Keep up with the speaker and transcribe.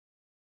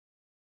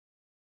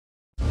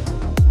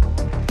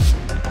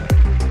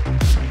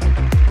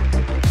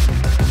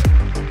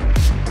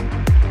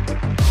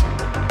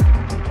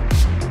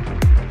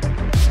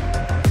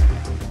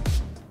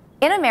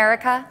In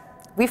America,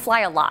 we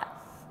fly a lot,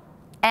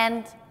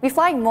 and we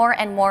fly more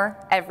and more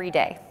every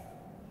day.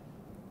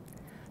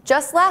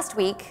 Just last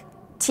week,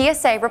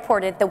 TSA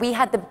reported that we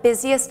had the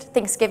busiest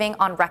Thanksgiving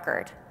on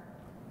record.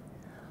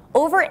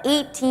 Over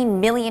 18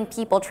 million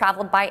people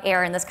traveled by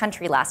air in this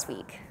country last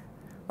week,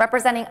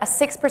 representing a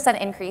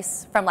 6%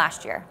 increase from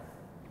last year.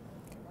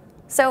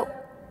 So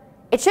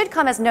it should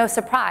come as no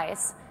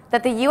surprise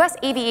that the US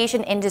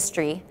aviation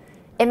industry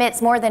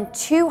emits more than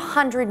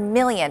 200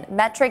 million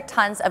metric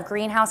tons of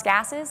greenhouse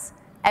gases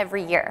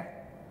every year.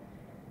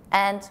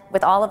 And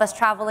with all of us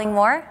traveling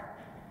more,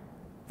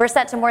 we're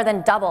set to more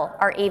than double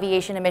our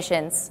aviation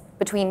emissions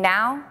between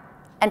now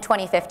and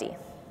 2050.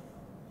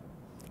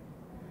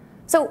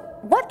 So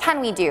what can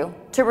we do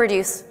to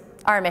reduce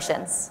our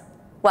emissions?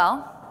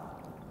 Well,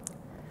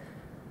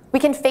 we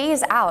can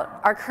phase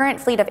out our current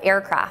fleet of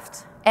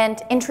aircraft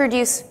and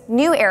introduce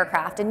new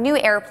aircraft and new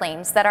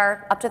airplanes that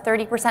are up to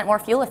 30% more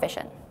fuel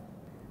efficient.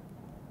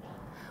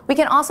 We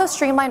can also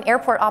streamline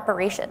airport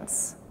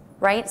operations,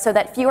 right, so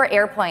that fewer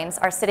airplanes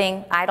are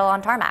sitting idle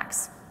on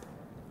tarmacs.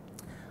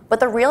 But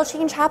the real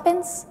change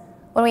happens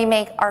when we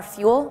make our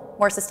fuel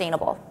more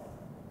sustainable.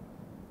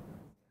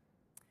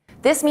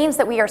 This means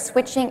that we are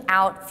switching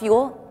out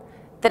fuel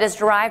that is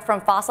derived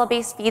from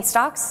fossil-based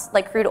feedstocks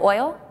like crude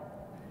oil,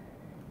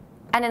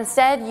 and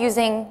instead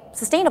using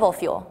sustainable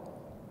fuel,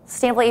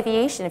 sustainable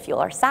aviation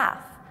fuel, or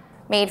SAF,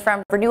 made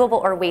from renewable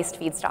or waste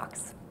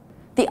feedstocks.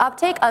 The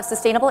uptake of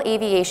sustainable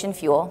aviation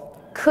fuel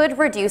could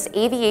reduce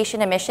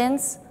aviation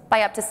emissions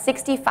by up to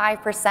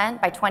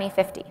 65% by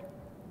 2050.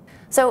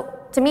 So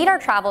to meet our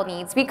travel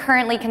needs, we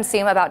currently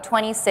consume about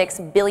 26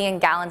 billion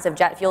gallons of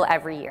jet fuel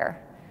every year.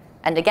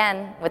 And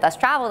again, with us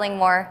traveling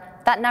more,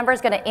 that number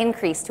is going to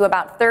increase to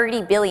about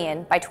 30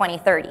 billion by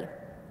 2030.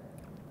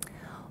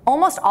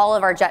 Almost all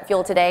of our jet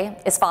fuel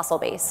today is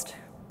fossil-based.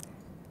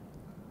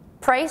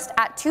 Priced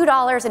at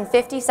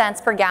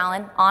 $2.50 per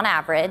gallon on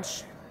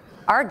average,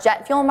 our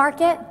jet fuel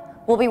market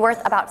will be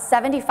worth about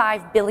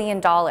 $75 billion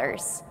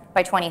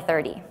by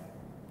 2030.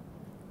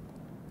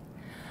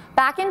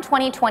 Back in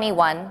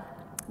 2021,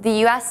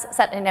 the US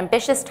set an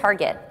ambitious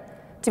target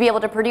to be able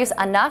to produce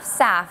enough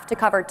SAF to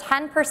cover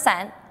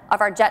 10%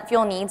 of our jet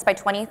fuel needs by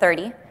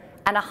 2030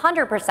 and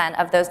 100%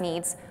 of those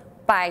needs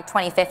by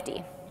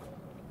 2050.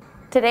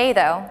 Today,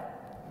 though,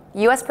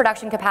 US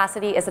production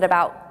capacity is at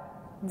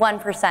about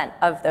 1%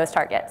 of those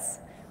targets.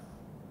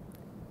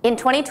 In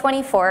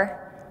 2024,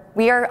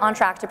 we are on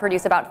track to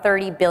produce about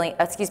 30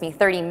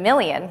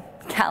 million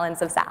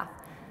gallons of SAF.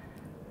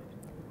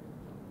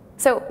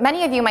 So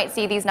many of you might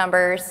see these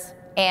numbers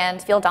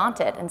and feel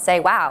daunted and say,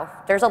 wow,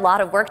 there's a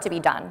lot of work to be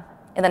done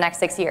in the next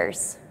 6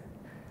 years.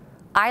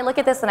 I look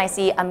at this and I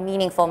see a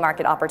meaningful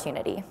market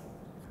opportunity.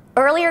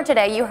 Earlier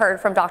today, you heard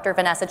from Dr.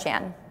 Vanessa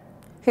Chan,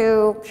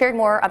 who shared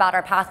more about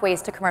our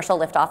Pathways to Commercial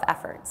Liftoff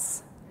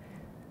efforts.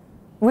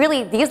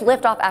 Really, these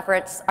liftoff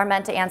efforts are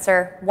meant to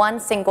answer one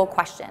single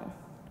question.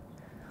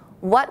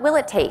 What will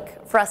it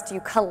take for us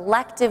to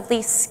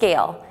collectively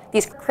scale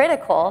these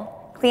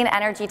critical clean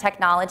energy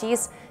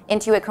technologies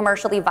into a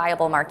commercially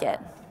viable market?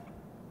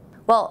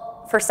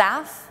 Well, for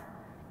SAF,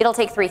 it'll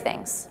take three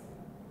things.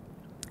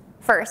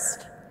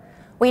 First,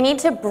 we need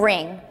to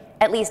bring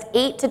at least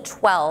 8 to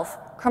 12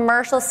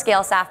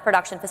 commercial-scale SAF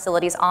production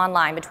facilities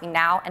online between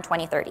now and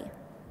 2030.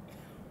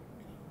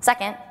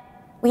 Second,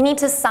 we need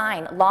to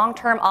sign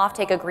long-term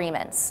offtake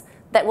agreements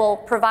that will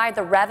provide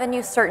the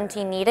revenue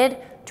certainty needed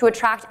to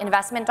attract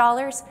investment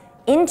dollars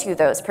into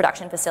those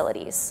production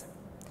facilities.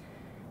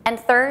 And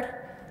third,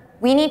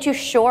 we need to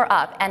shore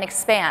up and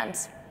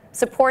expand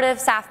supportive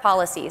SAF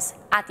policies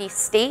at the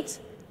state,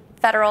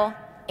 federal,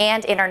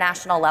 and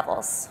international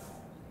levels.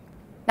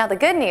 Now, the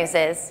good news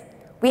is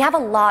we have a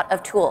lot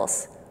of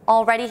tools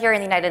already here in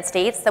the United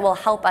States that will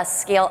help us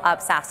scale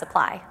up SAF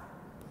supply.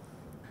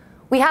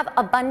 We have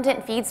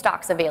abundant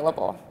feedstocks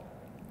available.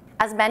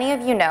 As many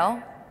of you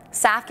know,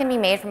 SAF can be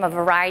made from a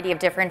variety of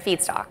different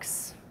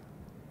feedstocks.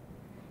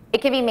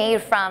 It can be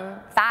made from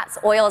fats,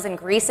 oils, and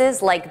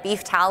greases like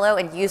beef tallow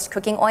and used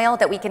cooking oil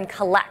that we can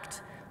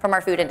collect from our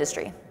food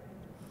industry.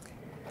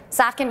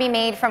 SAF can be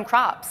made from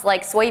crops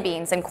like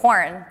soybeans and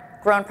corn,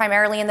 grown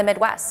primarily in the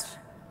Midwest.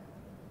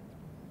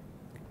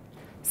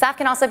 SAF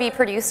can also be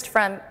produced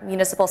from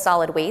municipal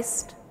solid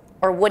waste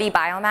or woody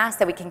biomass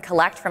that we can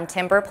collect from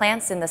timber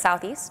plants in the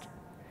Southeast.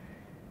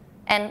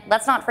 And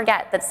let's not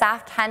forget that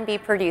SAF can be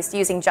produced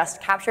using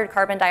just captured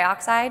carbon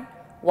dioxide,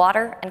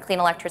 water, and clean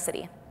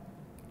electricity.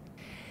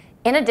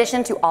 In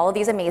addition to all of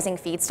these amazing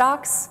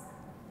feedstocks,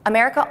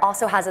 America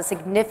also has a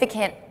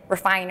significant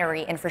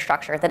refinery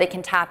infrastructure that it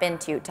can tap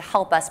into to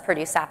help us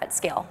produce SAF at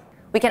scale.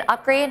 We can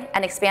upgrade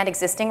and expand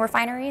existing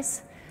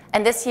refineries,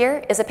 and this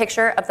here is a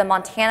picture of the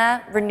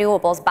Montana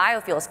Renewables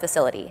Biofuels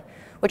facility,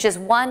 which is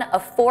one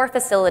of 4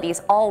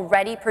 facilities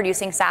already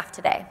producing SAF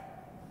today.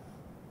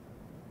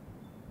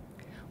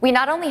 We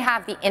not only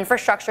have the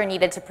infrastructure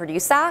needed to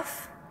produce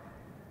SAF,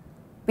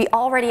 we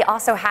already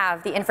also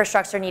have the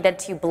infrastructure needed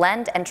to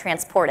blend and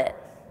transport it.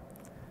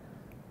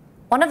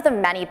 One of the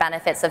many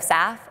benefits of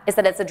SAF is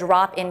that it's a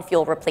drop-in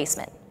fuel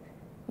replacement,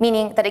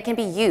 meaning that it can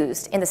be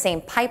used in the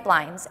same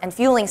pipelines and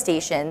fueling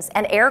stations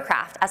and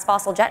aircraft as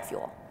fossil jet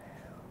fuel.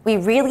 We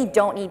really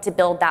don't need to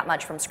build that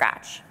much from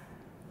scratch.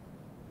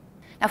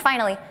 Now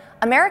finally,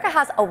 America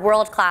has a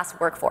world-class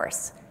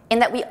workforce in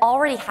that we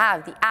already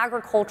have the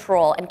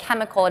agricultural and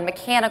chemical and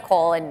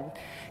mechanical and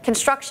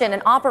construction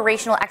and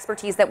operational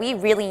expertise that we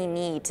really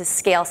need to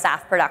scale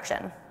SAF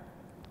production.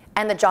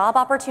 And the job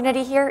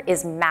opportunity here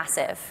is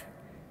massive.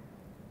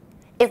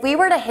 If we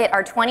were to hit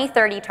our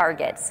 2030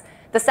 targets,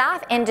 the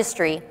SAF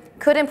industry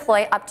could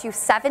employ up to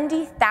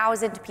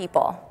 70,000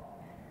 people.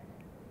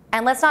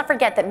 And let's not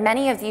forget that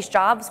many of these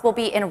jobs will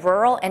be in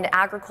rural and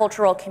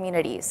agricultural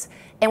communities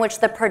in which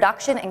the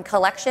production and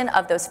collection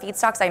of those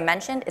feedstocks I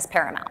mentioned is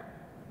paramount.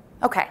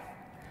 Okay,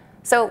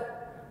 so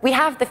we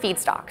have the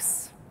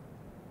feedstocks,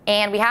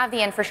 and we have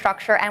the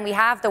infrastructure, and we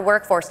have the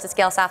workforce to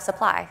scale SAF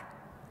supply.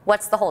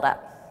 What's the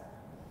holdup?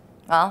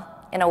 Well,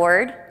 in a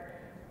word,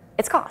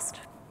 it's cost.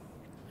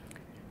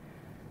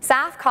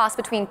 SAF costs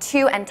between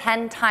 2 and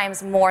 10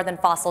 times more than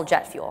fossil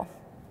jet fuel.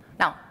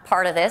 Now,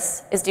 part of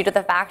this is due to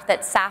the fact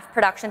that SAF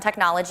production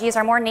technologies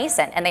are more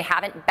nascent and they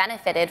haven't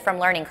benefited from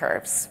learning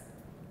curves.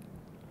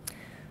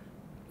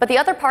 But the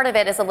other part of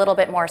it is a little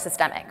bit more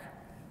systemic.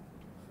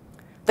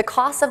 The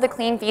costs of the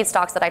clean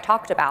feedstocks that I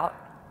talked about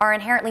are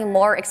inherently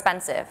more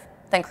expensive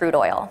than crude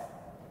oil.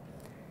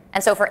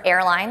 And so for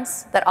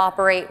airlines that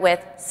operate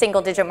with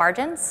single-digit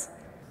margins,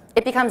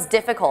 it becomes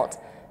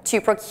difficult to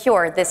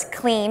procure this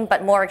clean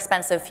but more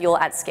expensive fuel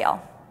at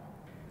scale.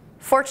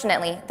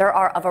 Fortunately, there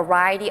are a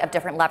variety of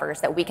different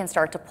levers that we can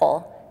start to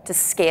pull to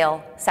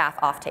scale SAF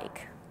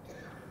offtake.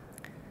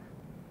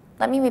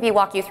 Let me maybe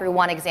walk you through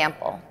one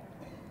example.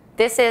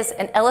 This is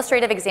an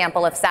illustrative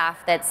example of SAF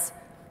that's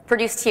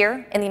produced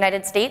here in the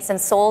United States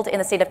and sold in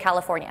the state of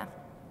California.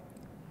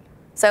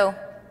 So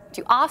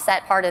to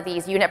offset part of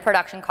these unit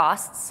production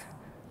costs,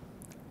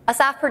 a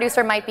SAF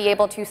producer might be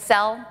able to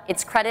sell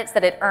its credits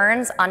that it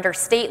earns under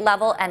state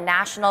level and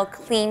national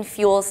clean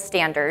fuels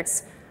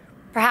standards,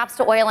 perhaps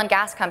to oil and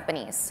gas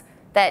companies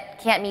that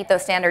can't meet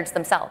those standards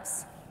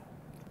themselves.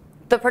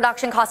 The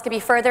production cost could be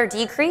further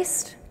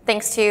decreased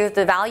thanks to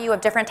the value of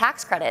different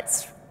tax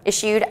credits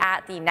issued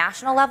at the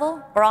national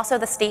level or also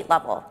the state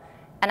level.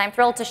 And I'm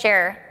thrilled to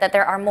share that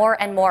there are more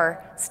and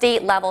more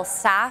state level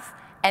SAF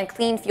and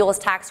clean fuels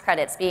tax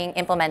credits being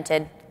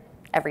implemented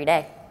every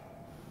day.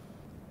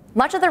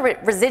 Much of the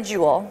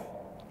residual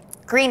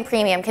green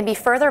premium can be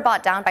further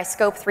bought down by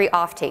Scope 3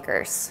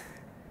 off-takers.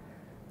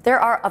 There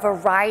are a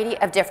variety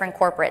of different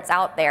corporates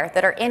out there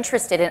that are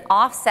interested in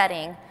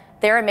offsetting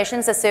their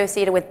emissions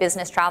associated with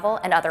business travel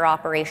and other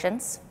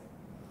operations.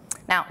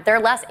 Now, they're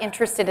less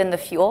interested in the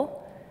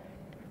fuel,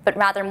 but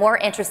rather more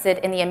interested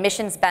in the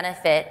emissions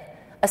benefit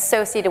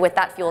associated with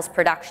that fuel's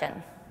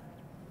production.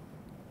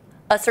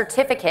 A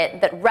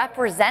certificate that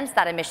represents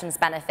that emissions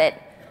benefit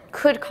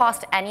could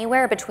cost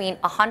anywhere between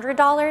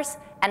 $100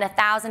 and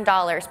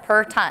 $1,000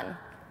 per ton,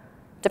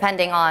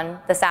 depending on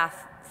the SAF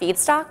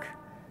feedstock,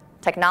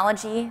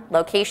 technology,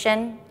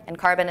 location, and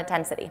carbon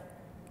intensity.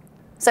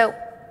 So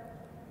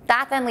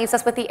that then leaves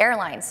us with the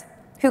airlines,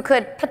 who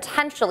could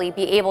potentially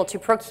be able to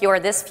procure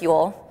this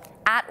fuel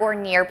at or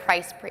near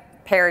price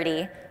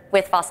parity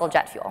with fossil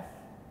jet fuel.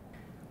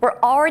 We're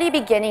already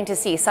beginning to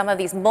see some of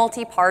these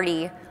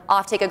multi-party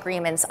offtake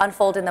agreements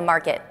unfold in the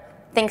market,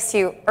 thanks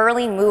to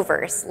early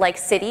movers like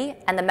Citi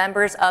and the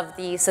members of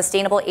the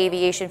Sustainable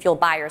Aviation Fuel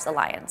Buyers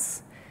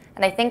Alliance.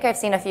 And I think I've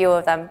seen a few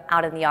of them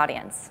out in the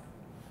audience.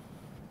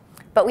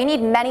 But we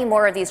need many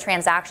more of these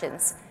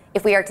transactions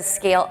if we are to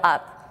scale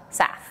up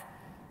SAF.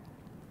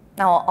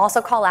 Now, I'll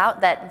also call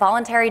out that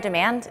voluntary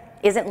demand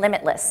isn't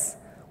limitless.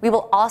 We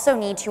will also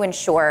need to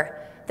ensure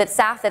that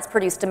SAF that's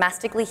produced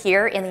domestically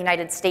here in the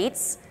United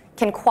States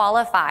can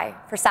qualify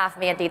for SAF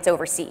mandates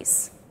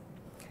overseas.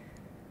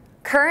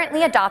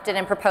 Currently adopted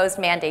and proposed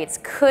mandates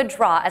could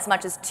draw as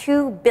much as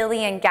 2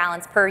 billion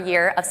gallons per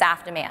year of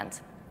SAF demand.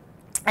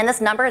 And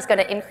this number is going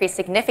to increase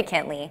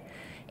significantly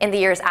in the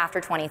years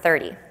after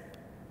 2030.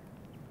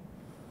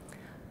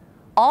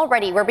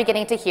 Already, we're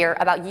beginning to hear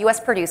about US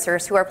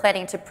producers who are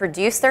planning to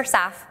produce their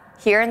SAF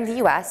here in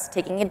the US,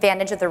 taking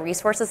advantage of the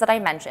resources that I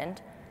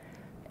mentioned,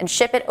 and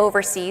ship it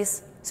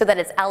overseas so that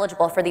it's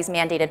eligible for these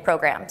mandated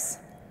programs.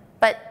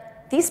 But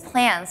these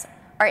plans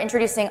are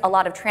introducing a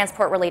lot of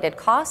transport-related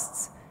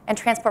costs and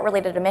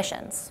transport-related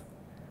emissions.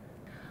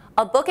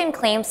 A book and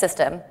claim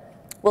system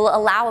will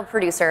allow a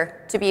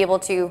producer to be able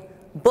to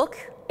book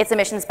its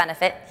emissions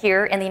benefit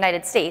here in the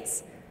United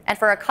States and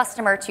for a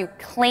customer to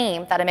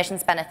claim that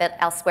emissions benefit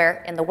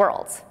elsewhere in the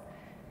world.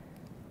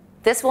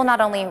 This will not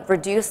only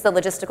reduce the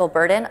logistical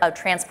burden of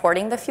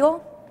transporting the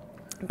fuel,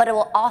 but it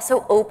will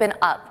also open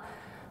up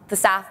the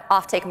SAF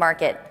offtake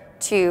market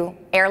to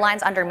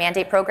airlines under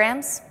mandate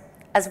programs,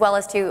 as well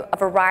as to a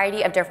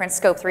variety of different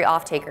Scope 3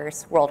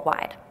 off-takers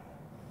worldwide.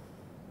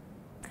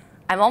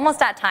 I'm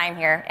almost at time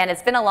here, and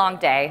it's been a long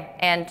day,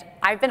 and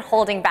I've been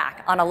holding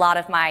back on a lot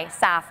of my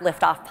SAF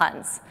liftoff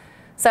puns.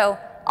 So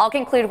I'll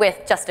conclude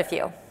with just a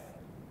few.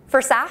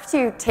 For SAF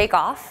to take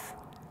off,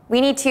 we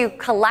need to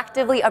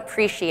collectively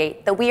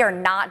appreciate that we are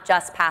not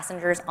just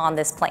passengers on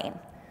this plane.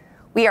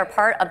 We are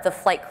part of the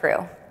flight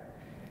crew.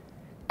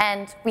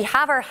 And we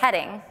have our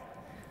heading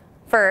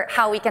for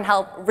how we can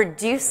help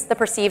reduce the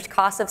perceived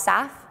cost of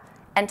SAF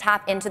and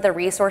tap into the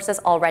resources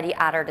already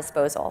at our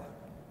disposal.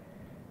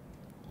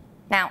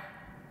 Now,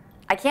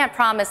 I can't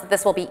promise that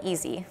this will be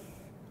easy.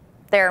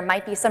 There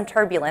might be some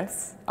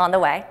turbulence on the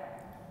way.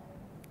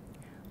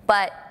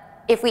 But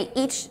if we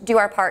each do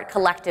our part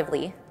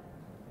collectively,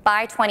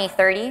 by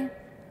 2030,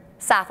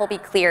 SAF will be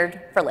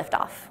cleared for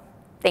liftoff.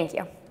 Thank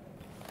you.